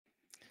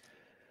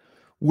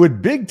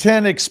Would Big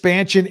Ten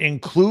expansion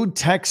include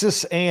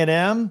Texas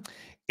A&M?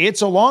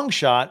 It's a long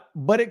shot,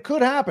 but it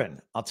could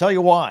happen. I'll tell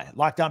you why.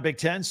 Locked On Big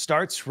Ten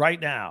starts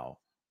right now.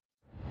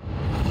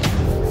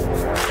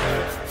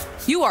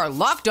 You are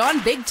Locked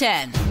On Big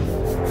Ten,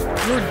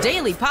 your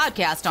daily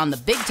podcast on the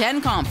Big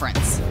Ten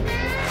Conference.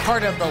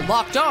 Part of the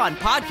Locked On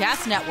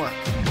Podcast Network,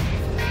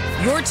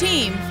 your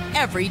team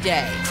every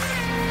day.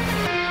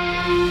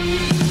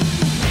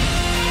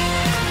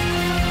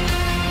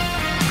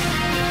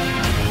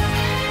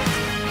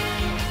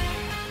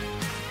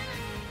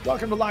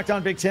 Welcome to Locked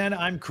On Big Ten.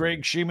 I'm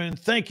Craig Sheeman.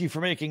 Thank you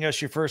for making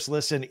us your first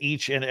listen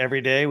each and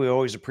every day. We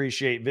always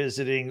appreciate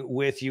visiting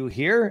with you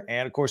here.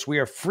 And of course, we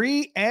are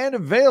free and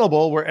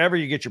available wherever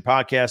you get your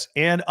podcasts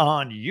and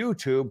on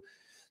YouTube.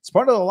 It's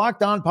part of the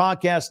Locked On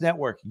Podcast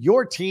Network,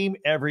 your team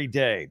every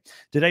day.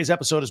 Today's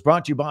episode is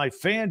brought to you by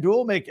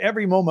FanDuel. Make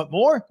every moment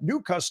more. New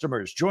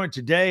customers join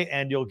today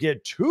and you'll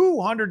get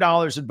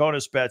 $200 in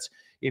bonus bets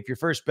if your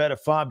first bet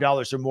of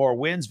 $5 or more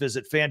wins.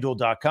 Visit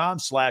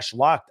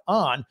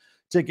FanDuel.com/LockedOn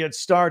to get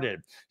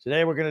started.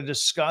 Today, we're going to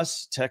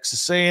discuss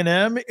Texas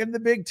A&M in the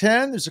Big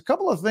Ten. There's a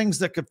couple of things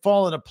that could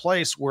fall into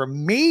place where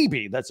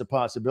maybe that's a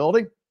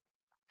possibility.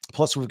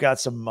 Plus, we've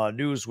got some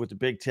news with the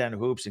Big Ten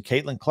hoops and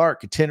Caitlin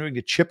Clark continuing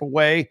to chip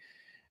away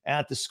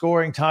at the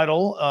scoring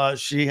title.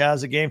 She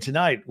has a game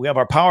tonight. We have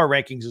our power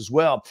rankings as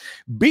well.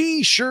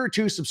 Be sure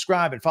to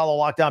subscribe and follow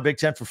Locked On Big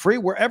Ten for free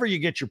wherever you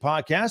get your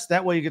podcast.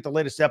 That way you get the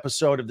latest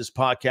episode of this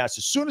podcast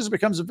as soon as it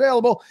becomes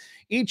available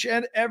each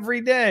and every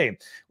day.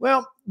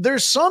 Well,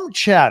 there's some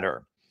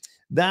chatter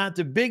that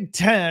the Big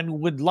Ten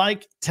would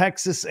like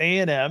Texas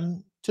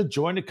A&M to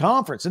join the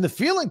conference, and the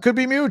feeling could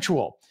be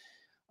mutual.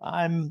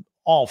 I'm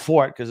all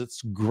for it because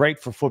it's great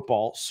for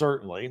football,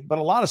 certainly, but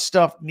a lot of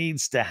stuff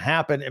needs to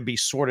happen and be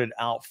sorted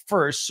out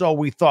first. So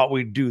we thought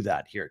we'd do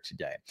that here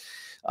today.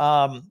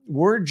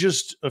 We're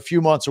just a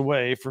few months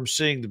away from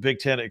seeing the Big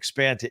Ten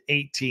expand to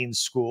 18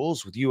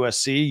 schools with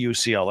USC,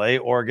 UCLA,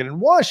 Oregon, and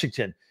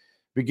Washington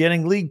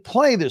beginning league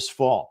play this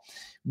fall.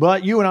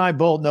 But you and I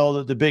both know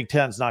that the Big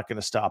Ten is not going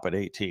to stop at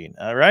 18.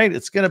 All right.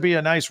 It's going to be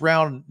a nice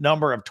round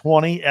number of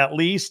 20 at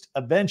least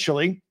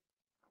eventually.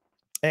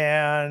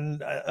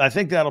 And I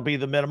think that'll be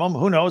the minimum.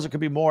 Who knows? It could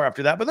be more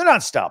after that, but they're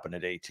not stopping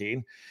at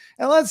 18.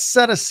 And let's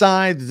set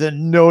aside the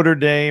Notre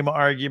Dame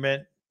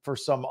argument for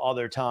some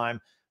other time.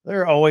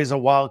 They're always a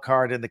wild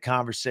card in the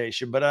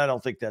conversation, but I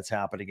don't think that's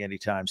happening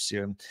anytime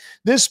soon.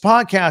 This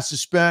podcast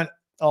has spent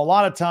a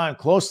lot of time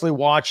closely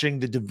watching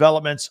the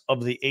developments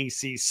of the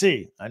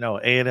ACC. I know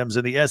A&M's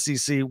in the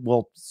SEC.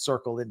 We'll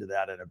circle into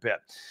that in a bit.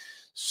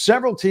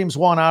 Several teams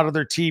want out of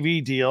their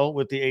TV deal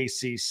with the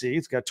ACC.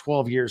 It's got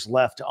 12 years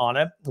left on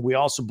it. We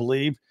also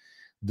believe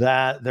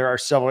that there are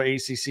several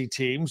ACC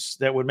teams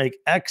that would make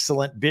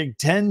excellent Big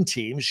Ten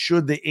teams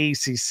should the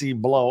ACC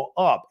blow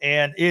up.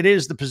 And it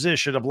is the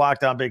position of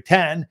Locked On Big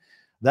Ten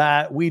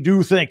that we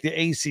do think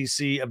the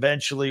ACC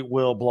eventually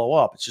will blow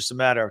up. It's just a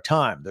matter of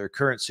time. Their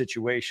current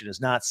situation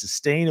is not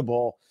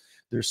sustainable.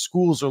 Their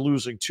schools are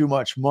losing too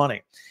much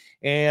money.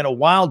 And a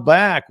while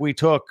back, we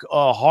took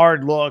a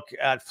hard look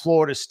at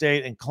Florida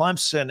State and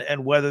Clemson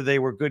and whether they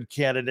were good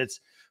candidates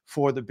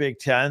for the Big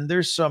Ten.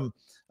 There's some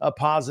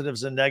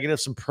positives and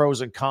negatives, some pros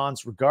and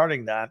cons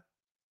regarding that.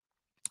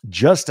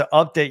 Just to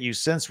update you,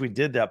 since we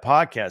did that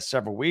podcast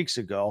several weeks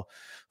ago,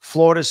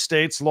 Florida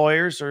State's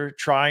lawyers are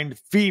trying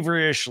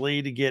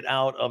feverishly to get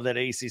out of that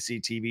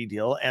ACC TV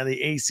deal. And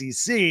the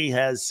ACC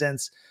has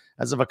since,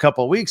 as of a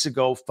couple of weeks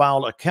ago,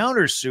 filed a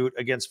countersuit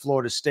against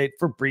Florida State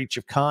for breach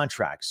of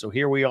contract. So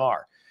here we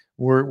are.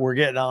 We're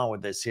getting on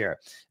with this here.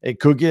 It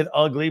could get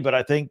ugly, but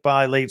I think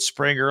by late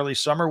spring, early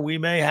summer, we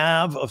may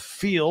have a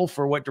feel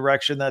for what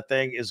direction that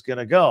thing is going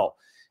to go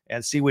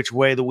and see which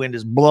way the wind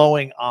is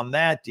blowing on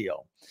that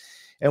deal.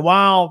 And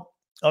while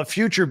a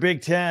future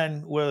Big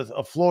Ten with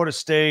a Florida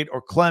State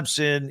or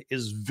Clemson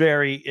is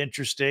very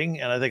interesting,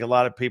 and I think a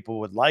lot of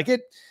people would like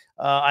it,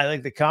 I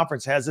think the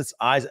conference has its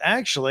eyes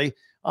actually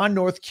on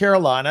North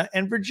Carolina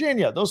and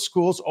Virginia. Those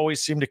schools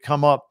always seem to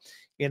come up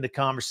in the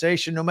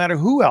conversation, no matter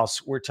who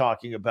else we're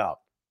talking about.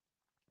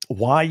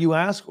 Why, you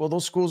ask? Well,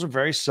 those schools are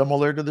very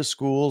similar to the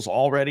schools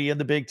already in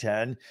the Big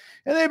Ten,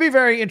 and they'd be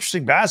very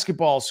interesting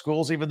basketball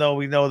schools, even though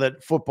we know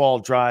that football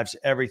drives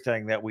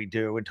everything that we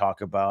do and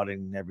talk about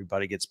and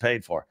everybody gets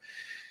paid for.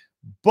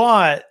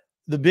 But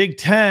the Big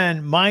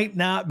Ten might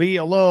not be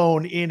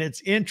alone in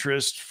its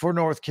interest for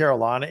North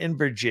Carolina and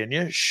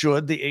Virginia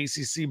should the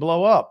ACC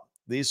blow up.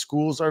 These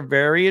schools are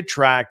very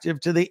attractive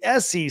to the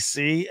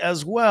SEC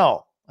as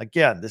well.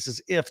 Again, this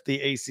is if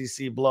the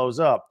ACC blows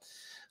up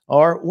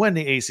or when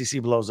the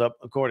ACC blows up,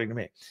 according to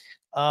me.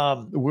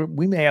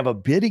 We may have a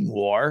bidding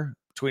war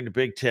between the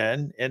Big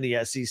Ten and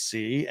the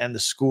SEC and the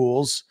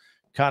schools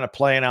kind of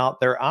playing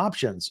out their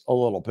options a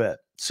little bit.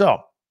 So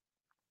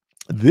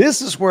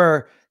this is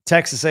where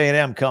Texas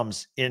A&M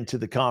comes into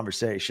the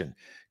conversation,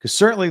 because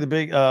certainly the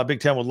Big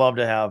Ten would love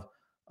to have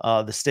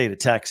the state of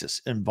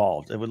Texas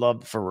involved. They would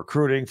love for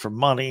recruiting, for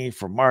money,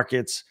 for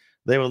markets.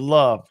 They would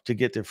love to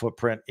get their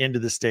footprint into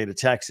the state of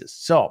Texas.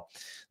 So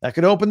That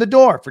could open the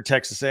door for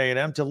Texas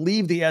A&M to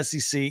leave the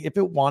SEC if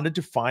it wanted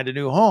to find a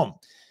new home.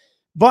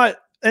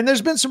 And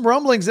there's been some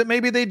rumblings that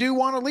maybe they do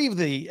want to leave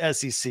the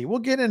SEC. We'll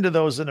get into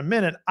those in a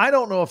minute. I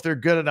don't know if they're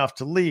good enough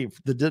to leave,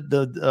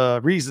 the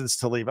reasons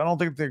to leave. I don't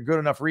think they're good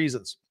enough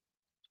reasons.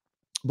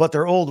 But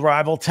their old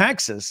rival,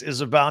 Texas,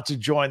 is about to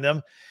join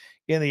them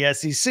in the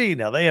SEC.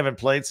 Now, they haven't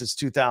played since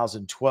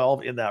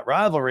 2012 in that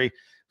rivalry.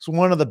 It's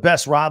one of the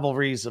best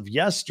rivalries of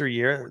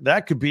yesteryear.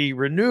 That could be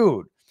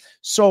renewed.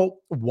 So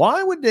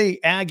why would the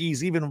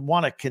Aggies even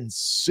want to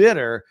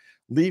consider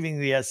leaving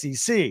the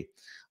SEC?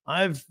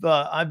 I've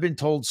been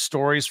told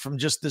stories from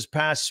just this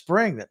past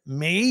spring that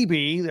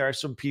maybe there are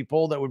some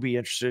people that would be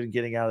interested in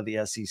getting out of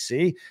the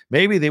SEC.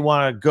 Maybe they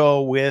want to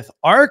go with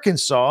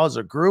Arkansas as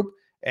a group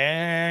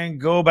and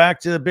go back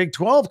to the Big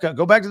 12,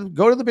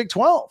 go to the Big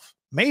 12.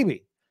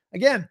 Maybe.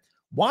 Again,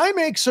 why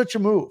make such a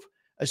move?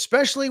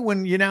 Especially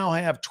when you now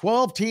have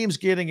 12 teams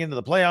getting into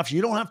the playoffs.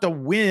 You don't have to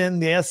win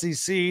the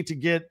SEC to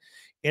get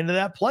into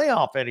that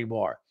playoff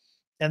anymore.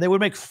 And they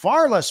would make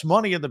far less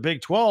money in the Big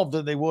 12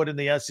 than they would in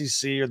the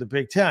SEC or the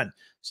Big 10.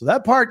 So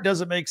that part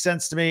doesn't make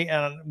sense to me.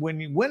 And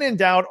when in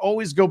doubt,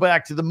 always go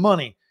back to the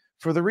money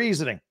for the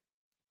reasoning.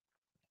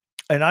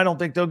 And I don't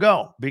think they'll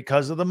go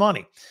because of the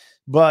money.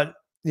 But,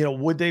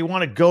 would they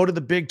want to go to the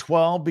Big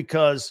 12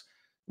 because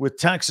with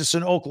Texas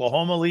and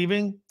Oklahoma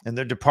leaving and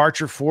their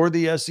departure for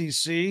the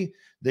SEC,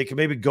 they can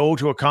maybe go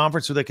to a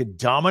conference where they could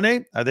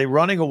dominate? Are they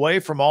running away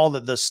from all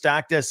the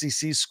stacked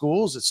SEC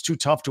schools? It's too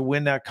tough to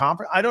win that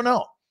conference. I don't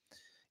know.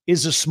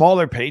 Is a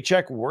smaller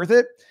paycheck worth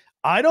it?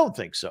 I don't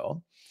think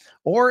so.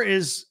 Or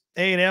is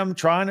A&M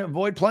trying to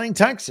avoid playing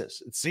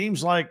Texas? It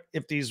seems like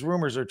if these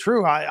rumors are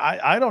true,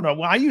 I don't know.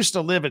 Well, I used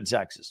to live in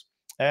Texas,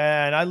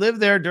 and I lived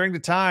there during the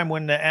time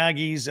when the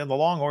Aggies and the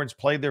Longhorns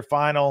played their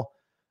final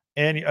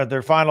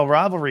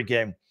rivalry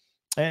game.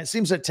 And it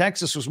seems that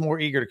Texas was more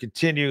eager to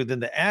continue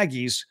than the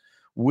Aggies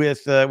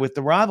with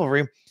the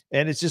rivalry,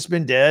 and it's just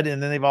been dead.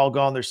 And then they've all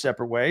gone their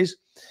separate ways.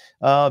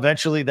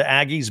 Eventually, the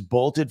Aggies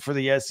bolted for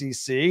the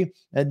SEC,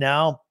 and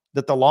now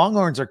that the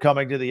Longhorns are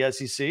coming to the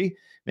SEC,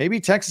 maybe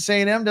Texas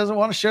A&M doesn't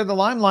want to share the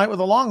limelight with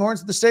the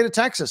Longhorns in the state of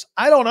Texas.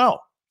 I don't know.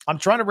 I'm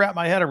trying to wrap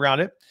my head around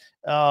it.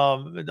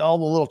 All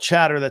the little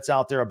chatter that's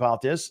out there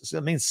about this, so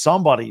it means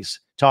somebody's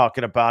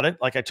talking about it.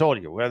 Like I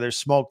told you, where there's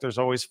smoke, there's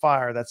always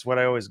fire. That's what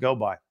I always go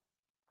by.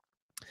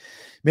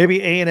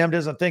 Maybe A&M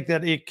doesn't think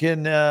that it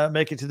can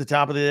make it to the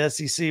top of the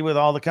SEC with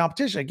all the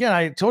competition. Again,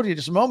 I told you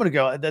just a moment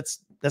ago, that's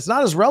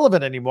not as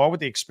relevant anymore with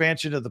the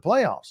expansion of the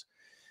playoffs.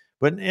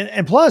 But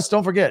and plus,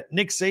 don't forget,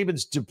 Nick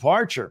Saban's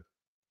departure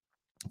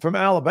from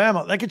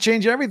Alabama, that could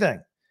change everything.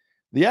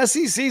 The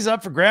SEC's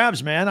up for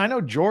grabs, man. I know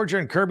Georgia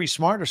and Kirby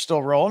Smart are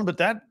still rolling, but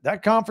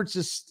that conference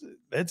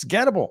it's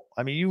gettable.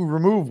 I mean, you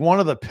remove one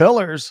of the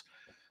pillars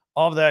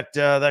of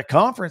that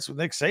conference with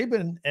Nick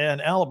Saban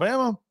and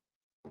Alabama,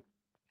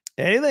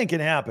 anything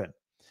can happen.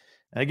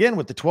 And again,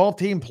 with the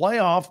 12-team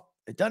playoff,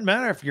 it doesn't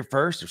matter if you're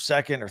first or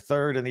second or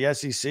third in the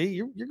SEC.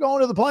 You're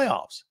going to the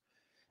playoffs.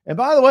 And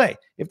by the way,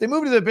 if they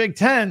move to the Big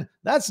 10,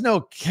 that's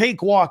no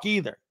cakewalk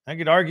either. I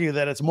could argue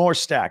that it's more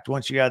stacked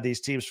once you add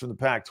these teams from the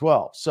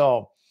Pac-12.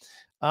 So,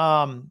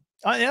 I'm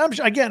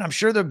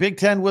sure the Big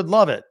 10 would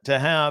love it to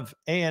have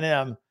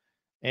A&M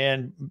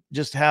and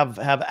just have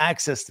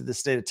access to the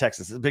state of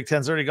Texas. The Big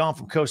 10's already gone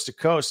from coast to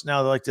coast.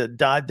 Now they like to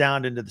dive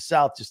down into the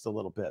South just a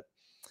little bit.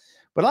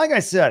 But like I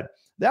said,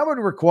 that would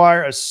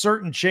require a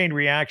certain chain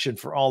reaction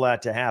for all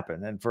that to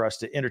happen and for us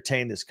to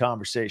entertain this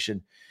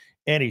conversation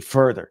any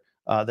further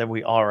than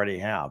we already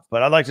have.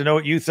 But I'd like to know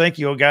what you think.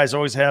 You guys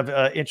always have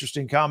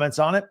interesting comments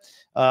on it.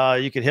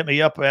 You can hit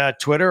me up at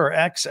Twitter or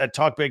X at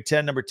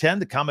TalkBig10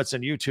 the comments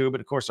on YouTube, and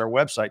of course our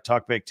website,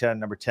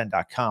 TalkBig10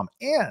 10.com,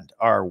 and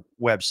our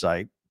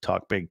website,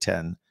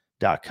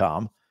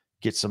 TalkBig10.com.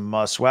 Get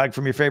some swag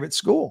from your favorite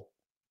school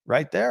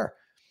right there.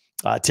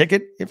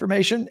 Ticket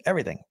information,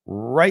 everything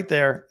right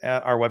there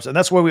at our website. And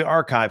that's where we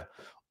archive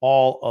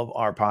all of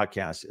our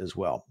podcasts as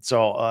well.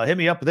 So hit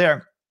me up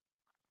there.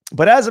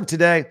 But as of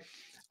today,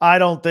 I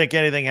don't think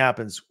anything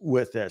happens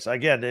with this.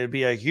 Again, it'd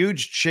be a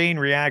huge chain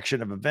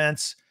reaction of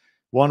events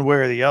one way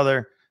or the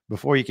other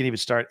before you can even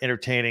start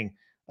entertaining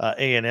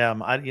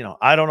A&M.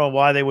 I don't know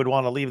why they would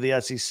want to leave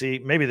the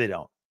SEC. Maybe they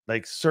don't.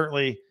 They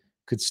certainly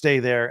could stay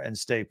there and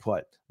stay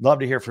put. Love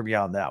to hear from you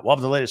on that. We'll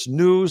have the latest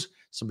news,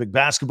 some big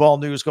basketball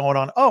news going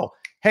on. Oh,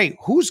 hey,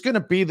 who's going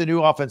to be the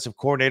new offensive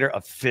coordinator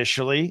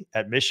officially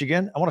at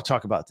Michigan? I want to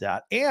talk about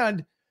that.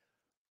 And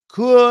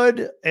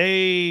could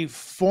a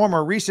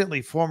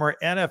recently former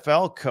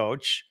NFL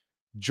coach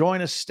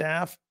join a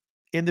staff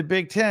in the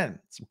Big Ten?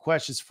 Some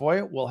questions for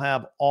you. We'll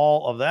have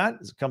all of that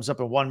as it comes up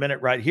in 1 minute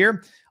right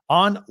here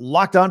on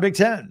Locked On Big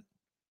Ten.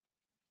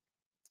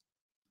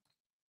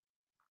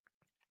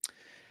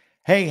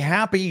 Hey,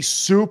 happy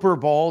Super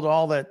Bowl to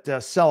all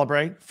that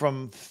celebrate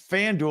from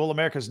FanDuel,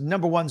 America's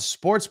 #1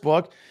 sports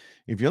book.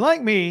 If you're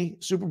like me,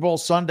 Super Bowl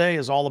Sunday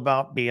is all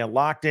about being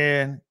locked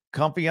in,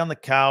 comfy on the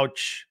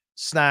couch,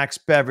 snacks,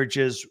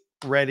 beverages,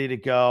 ready to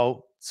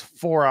go. It's a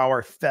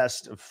 4-hour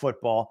fest of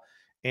football.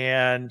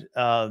 And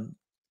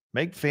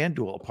make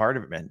FanDuel a part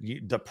of it, man.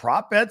 The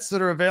prop bets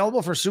that are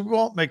available for Super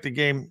Bowl make the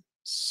game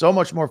so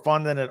much more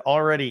fun than it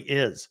already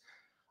is.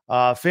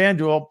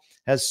 FanDuel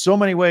has so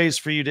many ways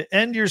for you to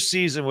end your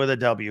season with a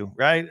W,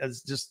 right?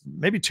 It's just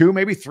maybe 2,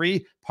 maybe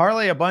 3.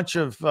 Parlay a bunch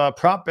of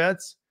prop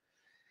bets.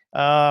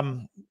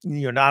 Not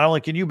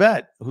only can you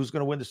bet who's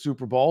going to win the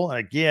Super Bowl, and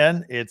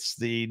again, it's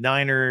the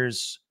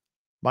Niners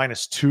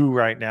 -2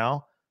 right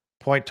now.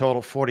 Point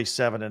total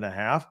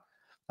 47.5.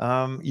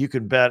 You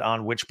can bet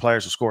on which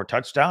players will score a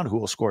touchdown, who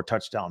will score a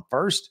touchdown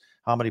first,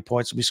 how many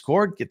points will be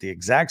scored, get the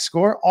exact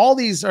score. All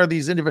these are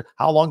these individual,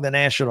 how long the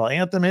national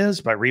anthem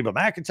is by Reba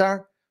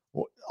McEntire.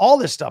 All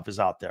this stuff is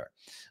out there.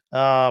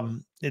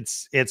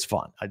 It's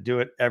fun. I do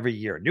it every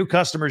year. New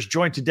customers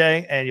join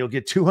today and you'll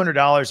get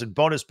 $200 in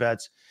bonus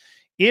bets.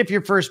 If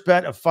your first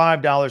bet of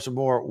 $5 or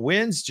more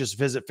wins, just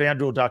visit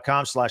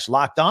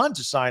FanDuel.com/lockedon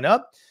to sign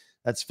up.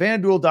 That's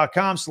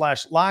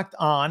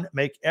FanDuel.com/lockedon.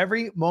 Make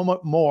every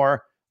moment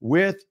more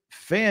with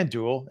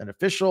FanDuel, an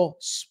official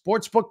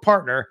sportsbook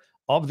partner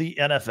of the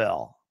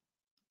NFL.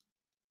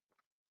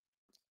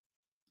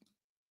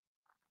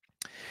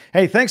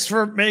 Hey, thanks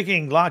for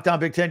making Locked On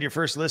Big Ten your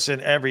first listen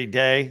every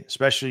day,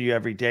 especially you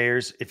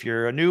everydayers. If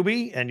you're a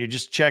newbie and you're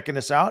just checking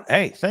us out,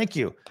 hey, thank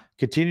you.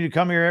 Continue to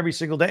come here every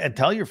single day and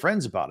tell your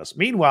friends about us.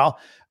 Meanwhile,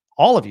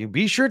 all of you,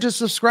 be sure to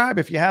subscribe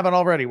if you haven't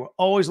already. We're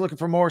always looking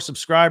for more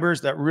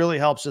subscribers. That really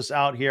helps us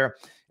out here.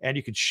 And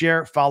you can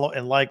share, follow,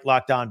 and like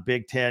Locked On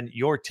Big Ten,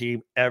 your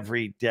team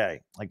every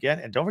day. Again,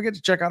 and don't forget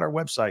to check out our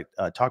website,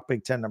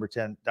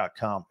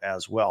 talkbig1010.com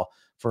as well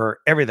for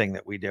everything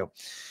that we do.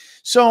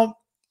 So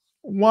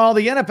while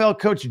the NFL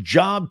coach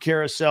job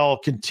carousel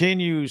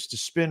continues to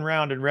spin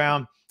round and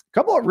round, a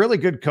couple of really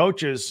good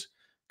coaches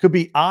could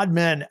be odd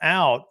men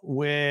out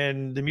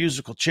when the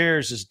musical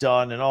chairs is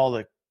done and all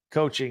the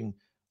coaching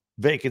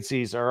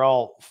vacancies are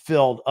all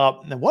filled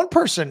up. And one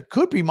person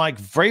could be Mike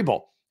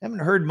Vrable. Haven't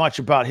heard much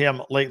about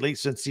him lately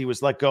since he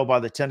was let go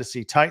by the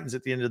Tennessee Titans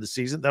at the end of the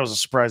season. That was a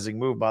surprising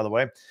move, by the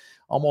way.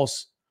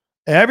 Almost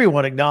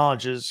everyone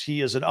acknowledges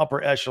he is an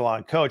upper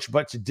echelon coach,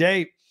 but to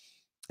date,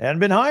 hasn't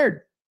been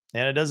hired,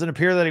 and it doesn't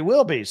appear that he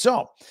will be.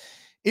 So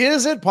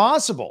is it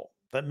possible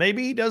that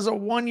maybe he does a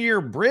 1-year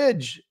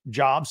bridge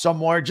job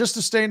somewhere just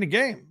to stay in the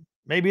game?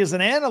 Maybe as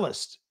an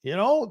analyst,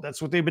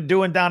 that's what they've been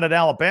doing down at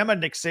Alabama.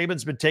 Nick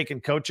Saban's been taking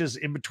coaches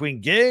in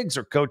between gigs,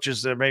 or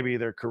coaches that maybe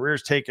their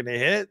career's taking a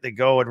hit. They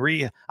go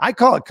and I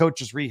call it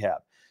coaches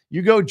rehab.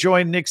 You go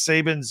join Nick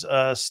Saban's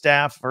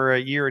staff for a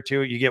year or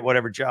two, you get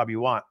whatever job you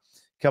want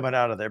coming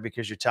out of there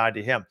because you're tied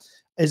to him.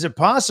 Is it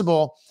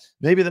possible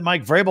maybe that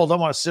Mike Vrable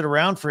don't want to sit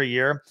around for a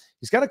year?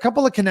 He's got a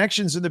couple of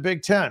connections in the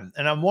Big Ten,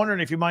 and I'm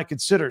wondering if you might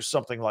consider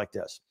something like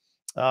this.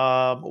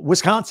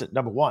 Wisconsin,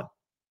 number one.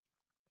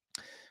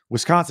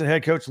 Wisconsin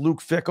head coach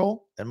Luke Fickell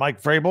and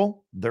Mike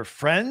Vrable, they're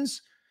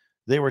friends.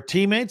 They were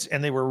teammates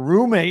and they were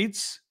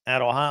roommates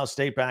at Ohio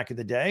State back in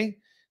the day.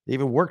 They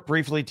even worked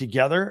briefly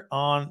together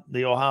on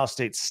the Ohio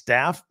State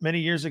staff many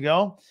years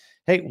ago.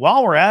 Hey,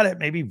 while we're at it,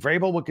 maybe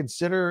Vrable would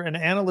consider an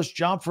analyst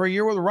job for a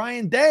year with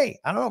Ryan Day.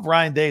 I don't know if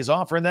Ryan Day is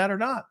offering that or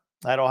not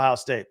at Ohio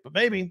State, but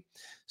maybe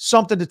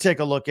something to take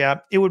a look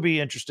at. It would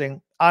be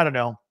interesting. I don't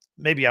know.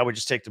 Maybe I would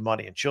just take the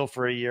money and chill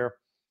for a year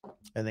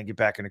and then get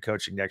back into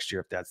coaching next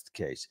year if that's the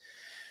case.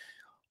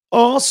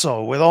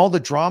 Also, with all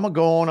the drama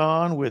going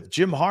on with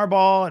Jim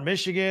Harbaugh in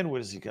Michigan,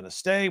 was he going to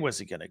stay? Was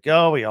he going to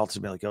go? He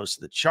ultimately goes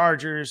to the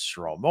Chargers.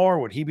 Sherrone Moore,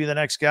 would he be the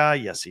next guy?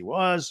 Yes, he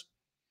was.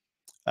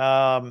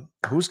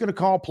 Who's going to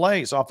call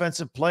plays,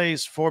 offensive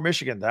plays for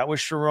Michigan? That was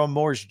Sherrone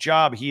Moore's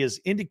job. He has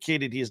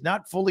indicated he has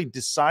not fully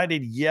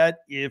decided yet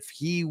if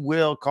he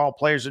will call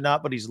plays or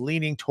not, but he's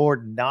leaning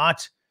toward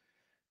not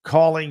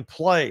calling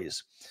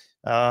plays.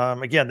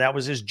 Again, that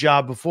was his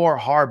job before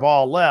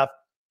Harbaugh left,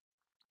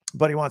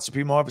 but he wants to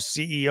be more of a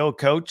CEO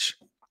coach.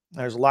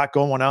 There's a lot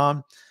going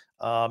on.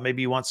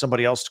 Maybe you want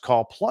somebody else to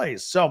call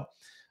plays. So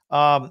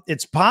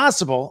it's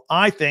possible,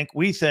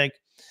 we think,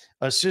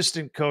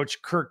 assistant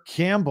coach Kirk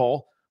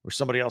Campbell or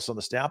somebody else on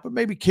the staff, but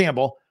maybe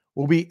Campbell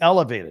will be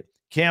elevated.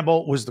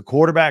 Campbell was the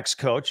quarterback's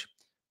coach,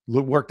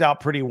 worked out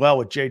pretty well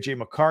with J.J.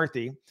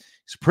 McCarthy.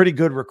 He's a pretty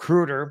good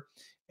recruiter,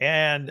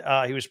 and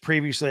he was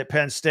previously at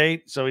Penn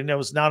State, so he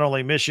knows not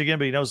only Michigan,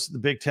 but he knows the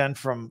Big Ten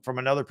from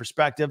another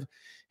perspective.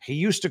 He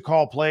used to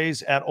call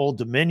plays at Old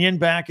Dominion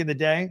back in the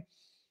day.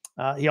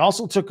 He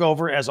also took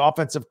over as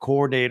offensive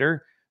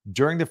coordinator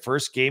during the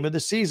first game of the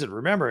season.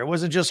 Remember, it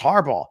wasn't just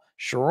Harbaugh.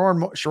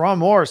 Sherrone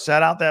Moore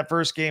sat out that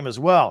first game as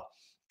well.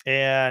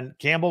 And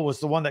Campbell was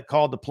the one that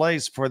called the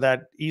plays for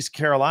that East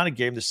Carolina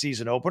game, the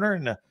season opener,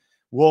 and the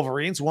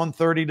Wolverines won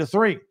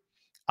 30-3.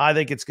 I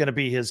think it's going to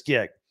be his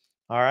gig.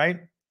 All right.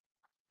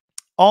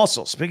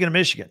 Also, speaking of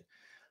Michigan,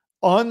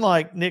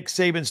 unlike Nick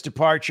Saban's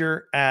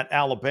departure at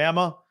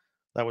Alabama,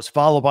 that was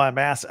followed by a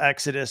mass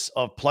exodus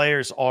of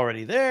players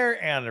already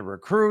there and the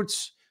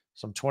recruits,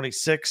 some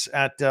 26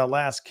 at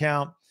last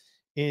count,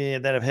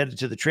 and that have headed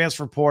to the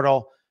transfer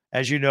portal.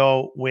 As you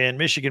know, when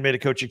Michigan made a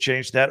coaching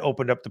change, that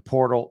opened up the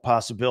portal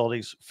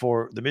possibilities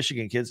for the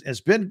Michigan kids.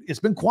 It's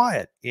been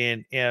quiet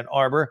in Ann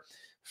Arbor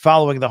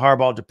following the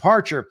Harbaugh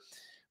departure.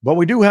 But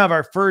we do have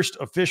our first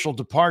official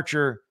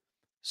departure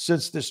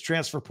since this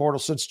transfer portal,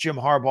 since Jim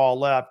Harbaugh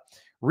left.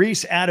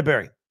 Reese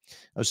Atterbury,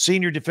 a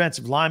senior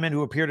defensive lineman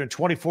who appeared in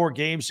 24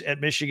 games at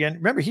Michigan.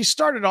 Remember, he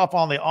started off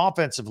on the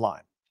offensive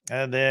line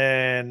and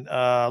then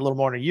a little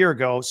more than a year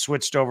ago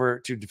switched over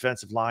to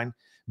defensive line.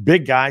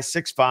 Big guy,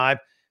 6'5",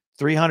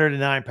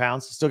 309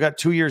 pounds. Still got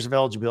 2 years of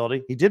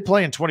eligibility. He did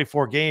play in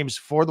 24 games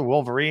for the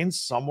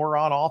Wolverines. Some were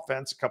on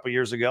offense a couple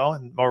years ago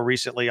and more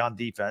recently on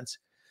defense.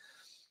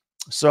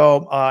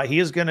 So he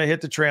is going to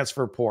hit the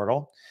transfer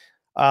portal.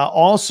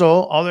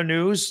 Also, other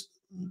news,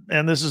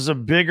 and this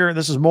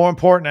is more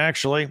important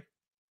actually.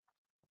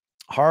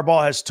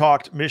 Harbaugh has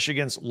talked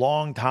Michigan's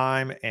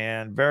longtime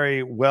and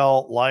very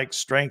well-liked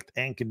strength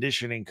and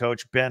conditioning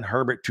coach, Ben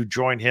Herbert, to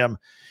join him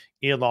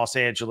in Los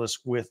Angeles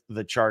with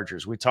the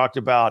Chargers. We talked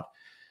about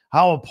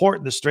how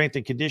important the strength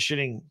and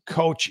conditioning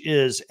coach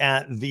is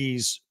at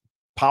these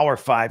Power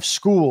 5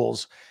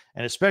 schools,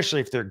 and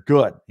especially if they're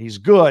good. He's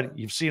good.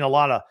 You've seen a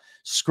lot of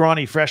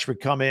scrawny freshmen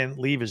come in,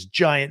 leave as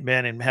giant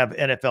men, and have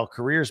NFL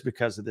careers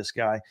because of this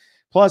guy.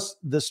 Plus,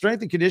 the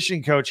strength and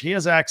conditioning coach, he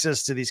has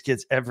access to these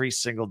kids every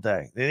single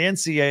day. The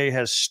NCAA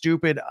has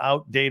stupid,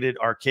 outdated,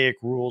 archaic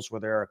rules where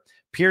there are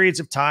periods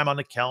of time on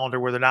the calendar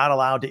where they're not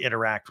allowed to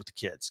interact with the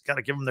kids. Got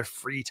to give them their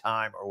free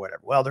time or whatever.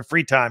 Well, their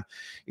free time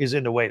is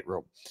in the weight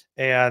room.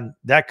 And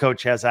that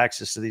coach has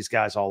access to these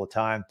guys all the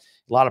time.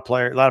 A lot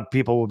of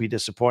people will be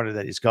disappointed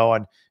that he's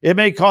going. It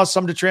may cause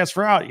some to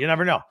transfer out. You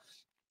never know.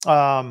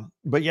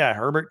 But yeah,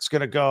 Herbert's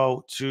going to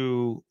go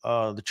to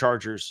the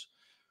Chargers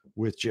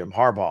with Jim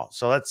Harbaugh.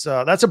 So that's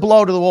a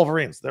blow to the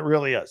Wolverines. That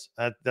really is.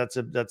 That's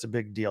a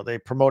big deal. They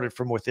promoted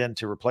from within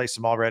to replace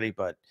him already,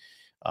 but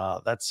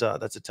that's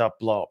a tough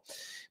blow.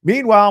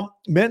 Meanwhile,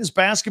 men's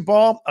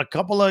basketball, a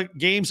couple of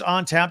games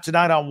on tap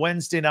tonight on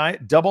Wednesday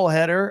night,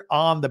 doubleheader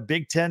on the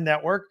Big Ten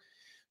Network.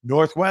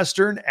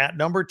 Northwestern at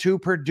number 2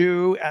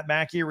 Purdue at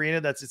Mackey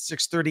Arena. That's at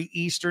 6:30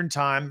 Eastern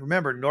time.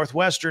 Remember,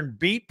 Northwestern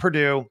beat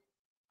Purdue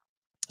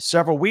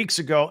several weeks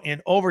ago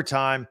in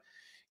overtime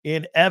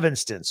in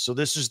Evanston. So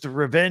this is the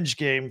revenge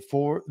game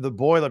for the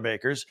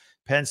Boilermakers.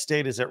 Penn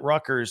State is at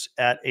Rutgers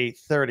at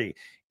 8:30.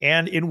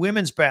 And in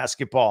women's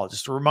basketball,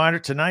 just a reminder,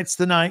 tonight's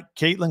the night.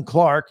 Caitlin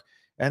Clark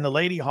and the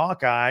Lady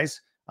Hawkeyes,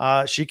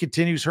 she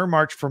continues her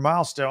march for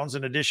milestones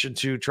in addition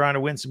to trying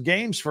to win some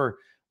games for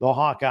the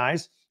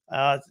Hawkeyes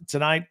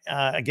tonight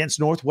against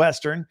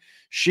Northwestern.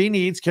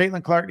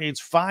 Caitlin Clark needs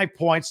 5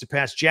 points to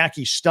pass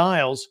Jackie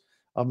Stiles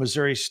of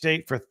Missouri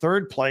State for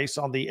third place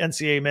on the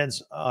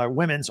NCAA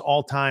women's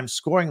all-time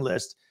scoring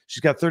list.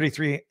 She's got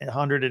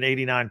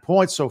 3,389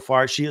 points so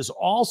far. She is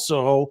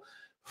also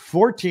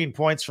 14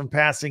 points from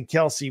passing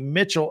Kelsey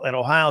Mitchell at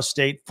Ohio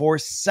State for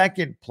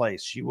second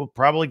place. She will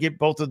probably get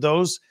both of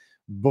those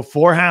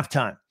before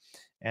halftime.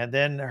 And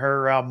then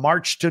her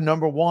march to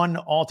number 1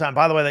 all-time.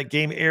 By the way, that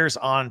game airs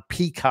on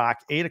Peacock,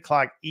 8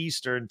 o'clock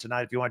Eastern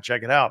tonight if you want to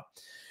check it out.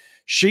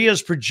 She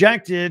is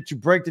projected to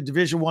break the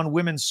Division I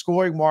women's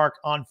scoring mark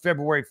on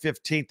February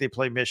 15th. They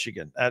play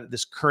Michigan at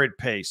this current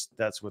pace.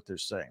 That's what they're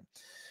saying.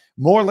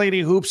 More Lady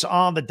Hoops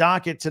on the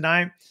docket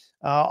tonight.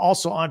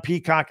 Also on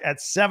Peacock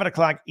at 7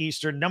 o'clock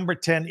Eastern. Number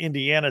 10,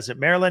 Indiana's at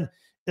Maryland.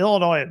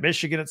 Illinois at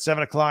Michigan at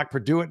 7 o'clock.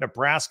 Purdue at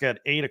Nebraska at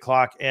 8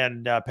 o'clock.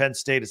 And Penn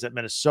State is at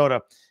Minnesota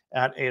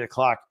at 8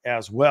 o'clock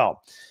as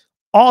well.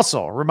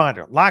 Also, a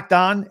reminder, Locked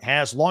On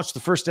has launched the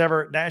first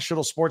ever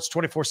national sports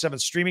 24/7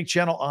 streaming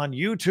channel on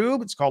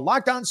YouTube. It's called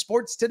Locked On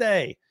Sports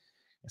Today.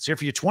 It's here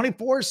for you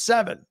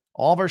 24/7.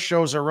 All of our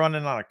shows are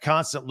running on a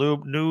constant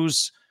loop.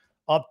 News,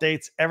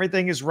 updates,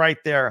 everything is right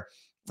there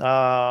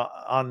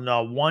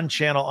on one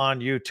channel on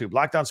YouTube.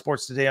 Locked On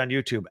Sports Today on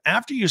YouTube.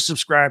 After you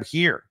subscribe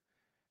here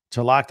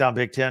to Locked On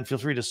Big Ten, feel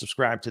free to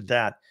subscribe to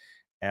that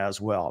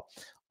as well.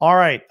 All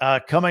right,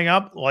 coming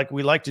up, like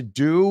we like to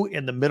do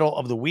in the middle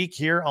of the week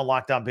here on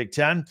Locked On Big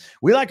Ten,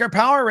 we like our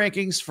power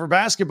rankings for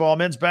basketball,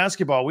 men's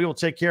basketball. We will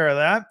take care of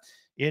that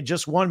in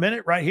just 1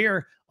 minute right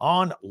here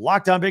on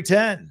Locked On Big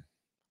Ten.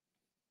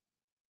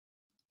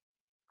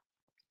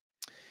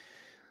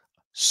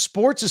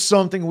 Sports is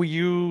something we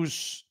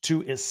use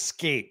to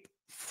escape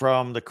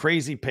from the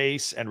crazy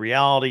pace and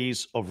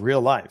realities of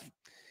real life.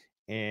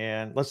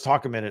 And let's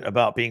talk a minute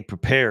about being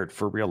prepared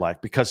for real life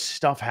because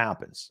stuff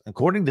happens.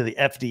 According to the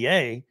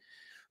FDA,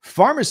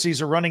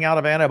 pharmacies are running out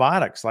of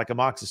antibiotics like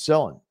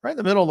amoxicillin right in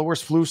the middle of the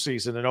worst flu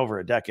season in over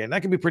a decade. And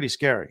that can be pretty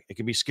scary. It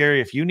can be scary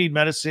if you need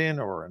medicine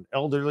or an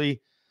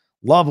elderly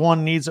loved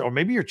one needs it, or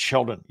maybe your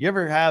children. You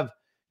ever have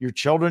your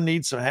children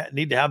need to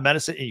have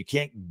medicine and you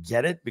can't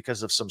get it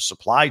because of some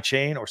supply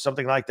chain or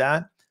something like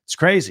that? It's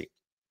crazy.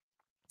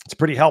 It's a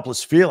pretty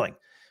helpless feeling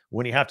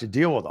when you have to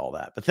deal with all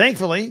that. But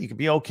thankfully, you can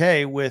be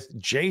okay with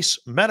Jace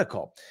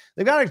Medical.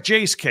 They've got a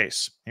Jace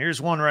case. Here's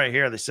one right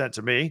here they sent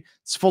to me.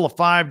 It's full of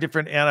 5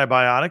 different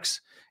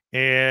antibiotics,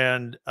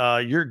 and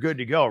you're good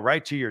to go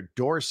right to your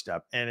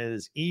doorstep, and it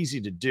is easy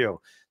to do.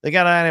 They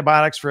got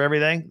antibiotics for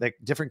everything, like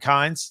different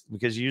kinds,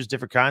 because you use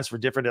different kinds for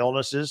different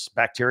illnesses,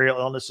 bacterial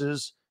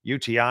illnesses,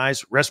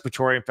 UTIs,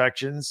 respiratory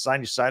infections,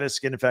 sinusitis,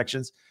 skin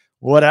infections,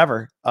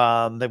 whatever.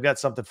 They've got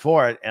something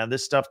for it, and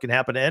this stuff can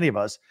happen to any of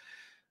us.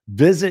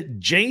 Visit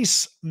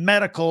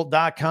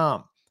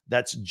jacemedical.com.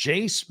 That's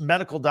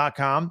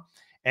jacemedical.com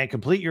and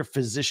complete your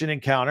physician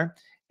encounter.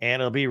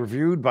 And it'll be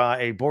reviewed by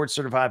a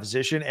board-certified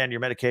physician, and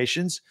your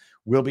medications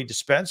will be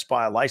dispensed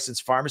by a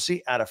licensed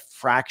pharmacy at a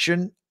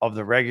fraction of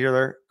the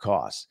regular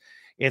cost.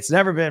 It's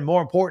never been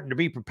more important to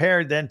be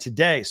prepared than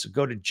today. So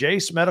go to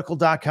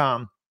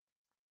jacemedical.com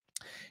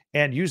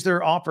and use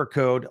their offer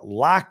code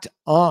LOCKED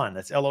ON.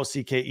 That's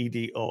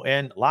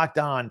LOCKEDON, LOCKED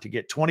ON, to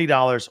get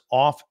 $20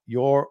 off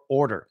your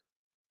order.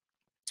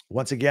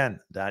 Once again,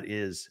 that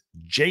is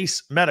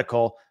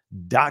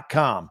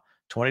jacemedical.com,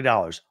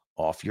 $20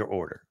 off your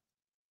order.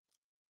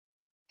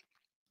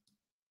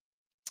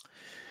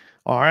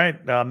 All right.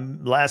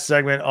 Last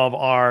segment of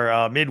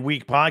our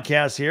midweek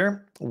podcast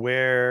here,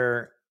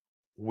 where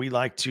we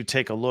like to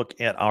take a look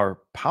at our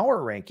power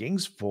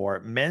rankings for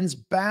men's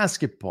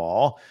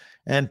basketball.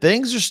 And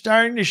things are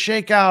starting to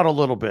shake out a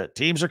little bit.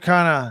 Teams are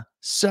kind of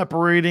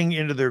separating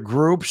into their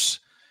groups.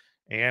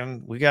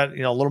 And we got,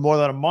 a little more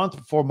than a month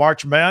before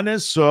March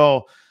Madness.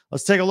 So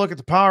let's take a look at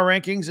the power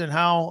rankings and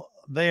how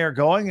they are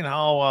going and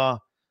how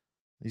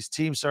these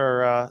teams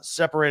are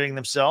separating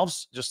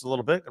themselves just a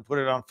little bit. And put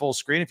it on full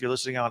screen if you're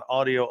listening on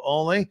audio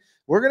only.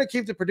 We're going to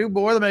keep the Purdue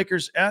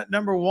Boilermakers at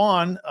number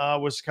 1.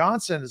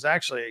 Wisconsin is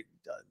actually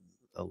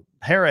a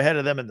hair ahead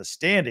of them in the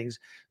standings.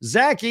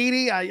 Zach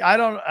Edey,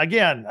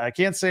 I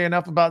can't say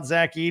enough about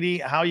Zach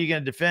Edey. How are you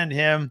going to defend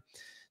him?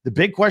 The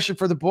big question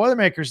for the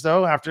Boilermakers,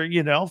 though, after,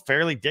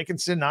 Fairleigh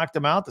Dickinson knocked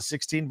them out, the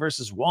 16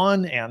 versus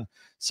 1, and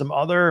some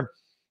other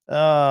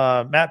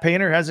Matt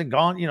Painter hasn't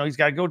gone, he's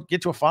got to go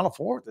get to a Final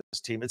Four with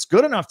this team. It's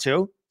good enough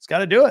to. It's got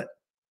to do it.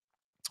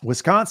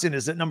 Wisconsin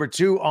is at number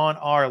 2 on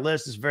our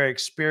list. It's a very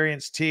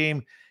experienced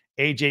team.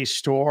 AJ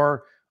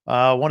Storr,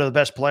 one of the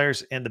best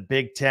players in the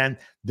Big Ten.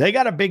 They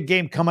got a big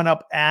game coming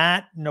up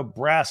at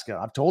Nebraska.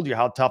 I've told you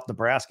how tough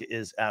Nebraska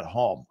is at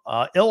home.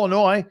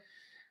 Illinois,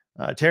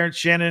 Terrence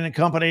Shannon and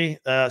company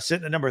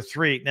sitting at number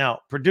 3. Now,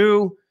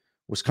 Purdue,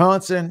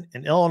 Wisconsin,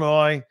 and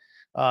Illinois,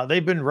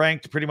 they've been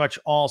ranked pretty much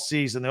all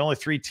season. The only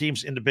 3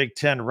 teams in the Big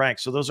Ten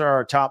ranked. So those are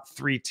our top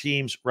 3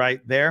 teams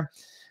right there.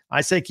 I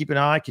say keep an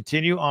eye,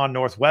 continue on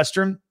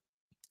Northwestern.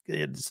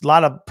 It's a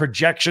lot of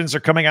projections are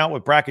coming out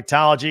with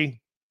bracketology.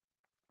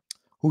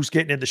 Who's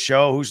getting in the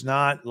show, who's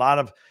not. A lot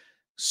of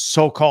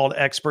so-called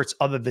experts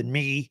other than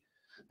me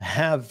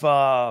have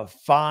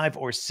 5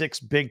 or 6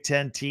 Big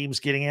Ten teams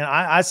getting in.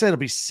 I say it'll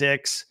be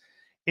 6.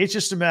 It's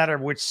just a matter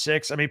of which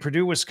 6. I mean,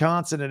 Purdue,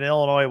 Wisconsin, and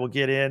Illinois will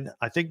get in.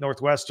 I think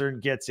Northwestern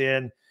gets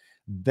in.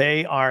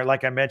 They are,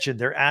 like I mentioned,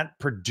 they're at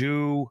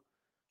Purdue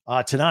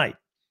tonight.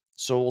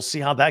 So we'll see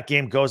how that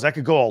game goes. That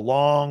could go a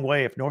long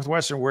way. If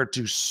Northwestern were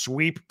to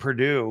sweep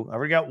Purdue, I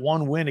already got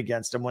 1 win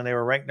against them when they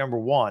were ranked number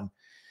 1.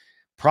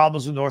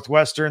 Problems with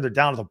Northwestern. They're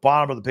down at the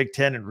bottom of the Big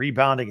Ten in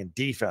rebounding and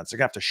defense. They're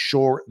going to have to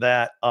shore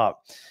that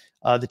up.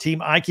 The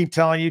team I keep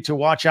telling you to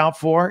watch out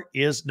for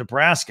is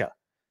Nebraska.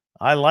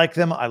 I like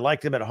them. I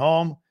like them at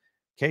home.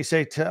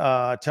 Keisei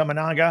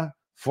Tominaga,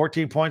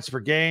 14 points per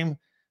game.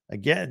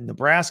 Again,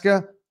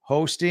 Nebraska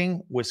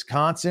hosting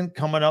Wisconsin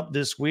coming up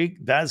this week.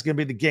 That's going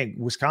to be the game.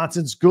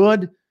 Wisconsin's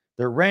good.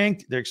 They're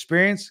ranked. They're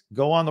experienced.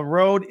 Go on the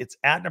road. It's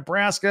at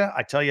Nebraska.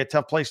 I tell you, a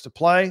tough place to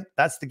play.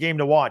 That's the game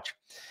to watch.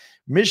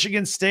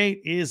 Michigan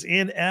State is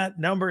in at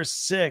number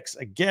 6.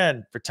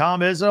 Again, for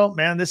Tom Izzo,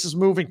 man, this is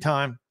moving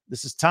time.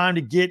 This is time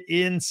to get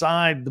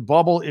inside the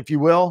bubble, if you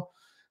will.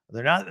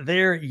 They're not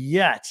there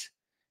yet.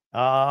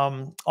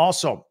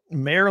 Also,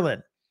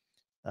 Maryland.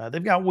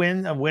 They've got a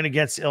win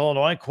against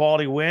Illinois,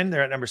 quality win.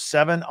 They're at number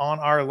 7 on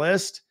our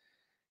list.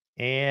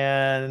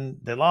 And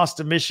they lost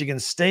to Michigan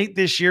State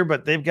this year,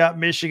 but they've got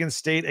Michigan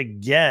State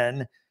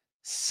again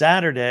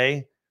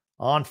Saturday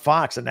on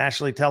Fox, a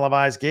nationally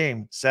televised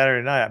game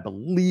Saturday night. I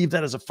believe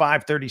that is a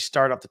 5:30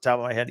 start off the top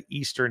of my head,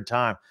 Eastern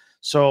time.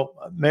 So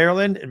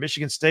Maryland and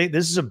Michigan State,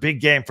 this is a big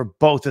game for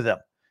both of them.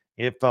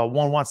 If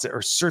one wants to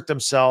assert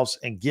themselves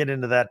and get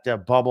into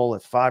that bubble,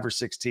 if 5 or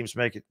 6 teams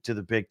make it to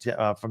the Big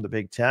Ten, from the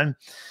Big Ten.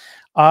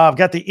 I've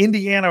got the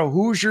Indiana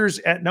Hoosiers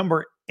at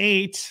number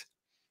 8,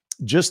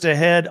 just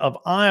ahead of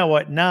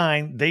Iowa at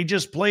 9. They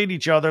just played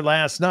each other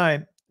last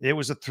night. It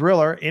was a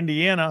thriller.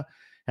 Indiana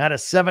had a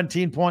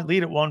 17-point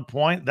lead at one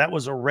point. That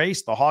was a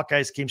race. The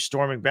Hawkeyes came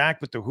storming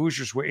back, but the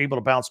Hoosiers were able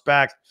to bounce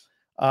back.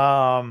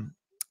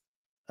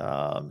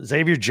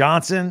 Xavier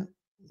Johnson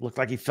looked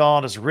like he fell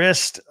on his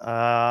wrist,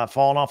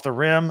 falling off the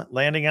rim,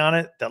 landing on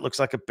it. That looks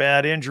like a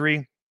bad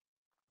injury.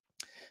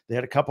 They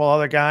had a couple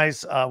other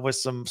guys with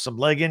some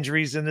leg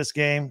injuries in this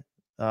game.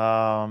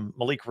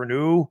 Malik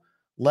Renew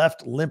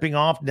left limping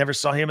off. Never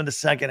saw him in the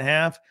second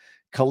half.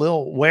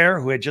 Khalil Ware,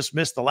 who had just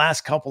missed the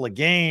last couple of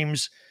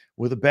games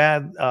with a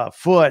bad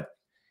foot,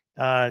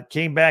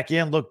 came back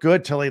in, looked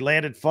good till he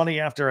landed funny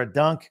after a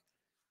dunk.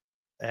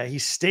 He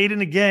stayed in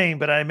the game,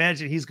 but I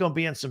imagine he's going to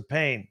be in some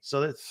pain. So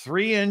that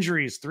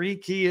 3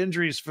 key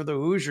injuries for the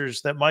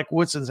Hoosiers that Mike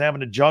Woodson's having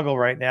to juggle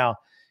right now,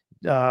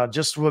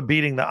 just with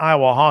beating the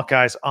Iowa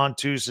Hawkeyes on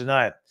Tuesday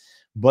night.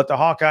 But the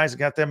Hawkeyes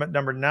got them at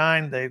number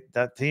 9.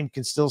 That team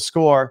can still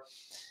score.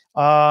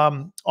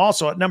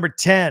 Also at number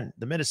 10,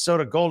 the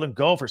Minnesota Golden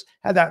Gophers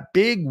had that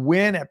big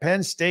win at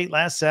Penn State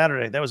last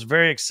Saturday. That was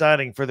very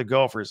exciting for the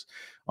Gophers.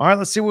 All right,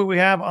 let's see what we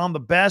have on the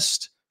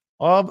best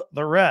of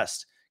the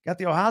rest. Got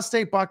the Ohio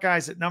State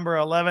Buckeyes at number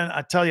 11.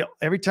 I tell you,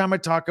 every time I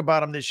talk about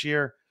them this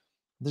year,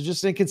 they're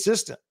just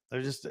inconsistent.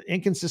 They're just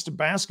inconsistent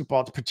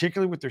basketball,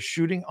 particularly with their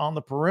shooting on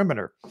the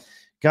perimeter.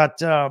 Got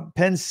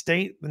Penn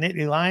State, the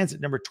Nittany Lions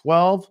at number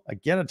 12.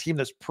 Again, a team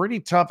that's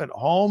pretty tough at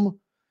home.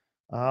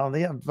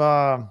 They have,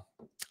 I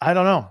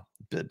don't know,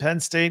 Penn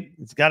State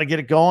has got to get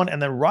it going.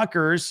 And then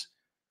Rutgers,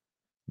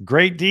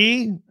 great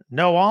D,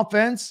 no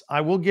offense.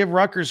 I will give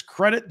Rutgers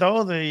credit,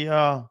 though.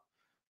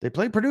 They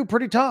played Purdue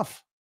pretty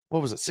tough.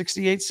 What was it,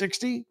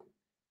 68-60?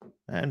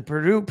 And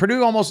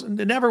Purdue almost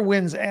never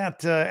wins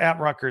at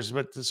Rutgers.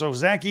 But so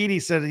Zach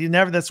Edey said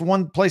that's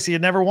one place he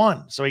had never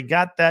won. So he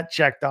got that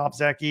checked off.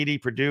 Zach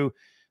Edey, Purdue,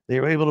 they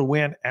were able to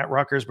win at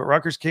Rutgers, but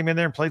Rutgers came in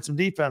there and played some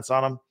defense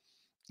on them.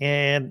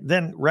 And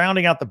then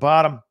rounding out the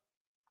bottom,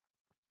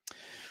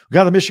 we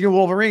got the Michigan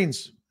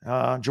Wolverines.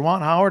 Juwan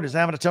Howard is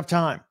having a tough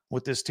time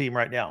with this team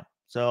right now.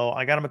 So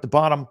I got him at the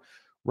bottom,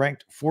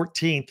 ranked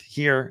 14th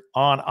here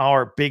on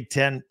our Big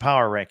Ten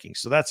power rankings.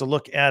 So that's a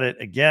look at it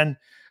again.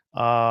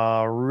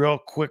 Real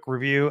quick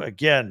review.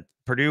 Again,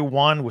 Purdue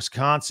 1,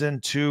 Wisconsin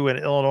 2, and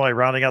Illinois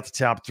rounding out the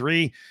top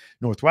 3.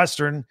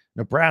 Northwestern,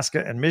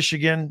 Nebraska, and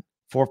Michigan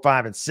 4,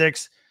 5, and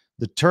 6.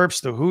 The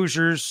Terps, the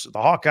Hoosiers, the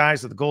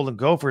Hawkeyes, the Golden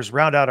Gophers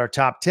round out our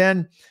top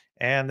 10.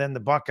 And then the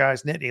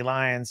Buckeyes, Nittany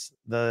Lions,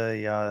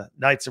 the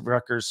Knights of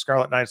Rutgers,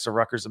 Scarlet Knights of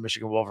Rutgers, the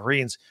Michigan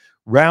Wolverines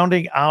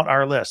rounding out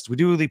our list. We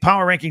do the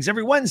power rankings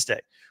every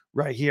Wednesday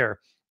right here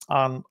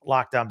on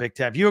Locked On Big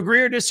Ten. If you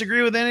agree or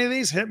disagree with any of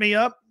these, hit me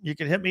up. You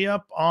can hit me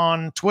up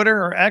on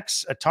Twitter or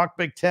X at Talk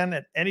Big Ten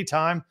at any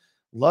time.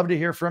 Love to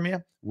hear from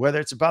you, whether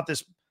it's about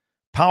this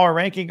power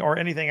ranking or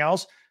anything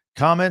else.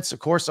 Comments, of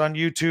course, on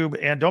YouTube.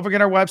 And don't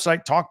forget our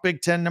website,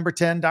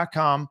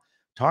 talkbig1010.com,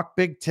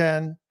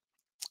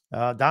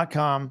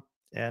 talkbig10.com,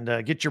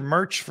 and get your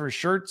merch for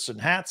shirts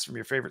and hats from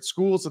your favorite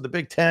schools of the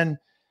Big Ten,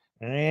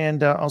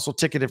 and also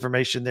ticket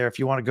information there if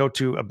you want to go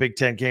to a Big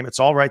Ten game. It's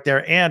all right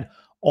there. And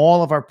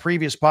all of our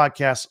previous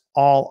podcasts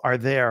all are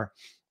there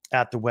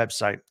at the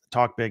website,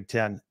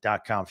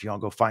 talkbig10.com, if you want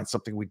to go find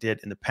something we did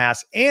in the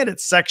past. And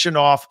it's sectioned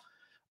off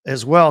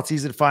as well. It's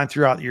easy to find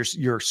throughout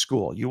your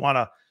school. You want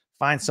to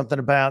find something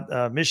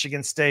about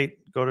Michigan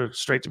State, go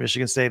straight to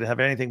Michigan State and have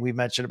anything we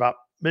mentioned about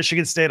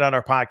Michigan State on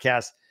our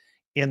podcast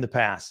in the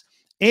past.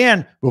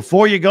 And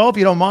before you go, if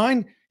you don't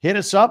mind, hit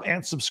us up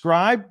and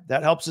subscribe.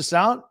 That helps us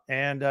out.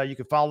 And you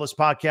can follow this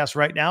podcast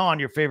right now on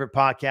your favorite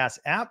podcast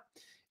app.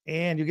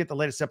 And you get the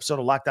latest episode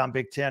of Locked On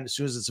Big Ten as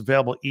soon as it's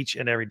available each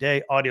and every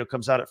day. Audio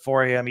comes out at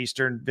 4 a.m.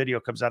 Eastern. Video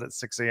comes out at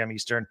 6 a.m.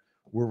 Eastern.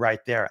 We're right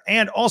there.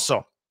 And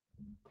also,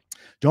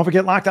 don't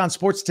forget Locked On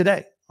Sports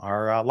Today,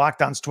 our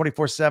Locked On's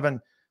 24/7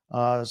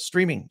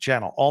 streaming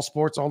channel. All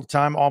sports, all the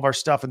time, all of our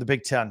stuff in the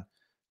Big Ten,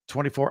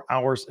 24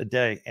 hours a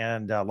day.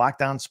 And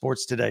Locked On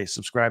Sports Today.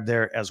 Subscribe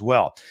there as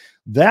well.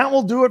 That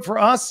will do it for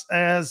us.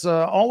 As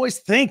always,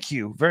 thank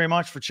you very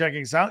much for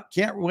checking us out.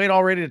 Can't wait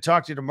already to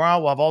talk to you tomorrow.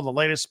 We'll have all the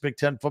latest Big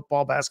Ten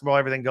football, basketball,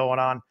 everything going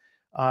on.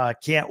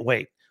 Can't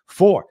wait.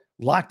 For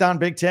Locked On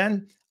Big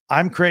Ten,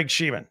 I'm Craig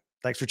Sheeman.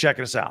 Thanks for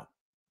checking us out.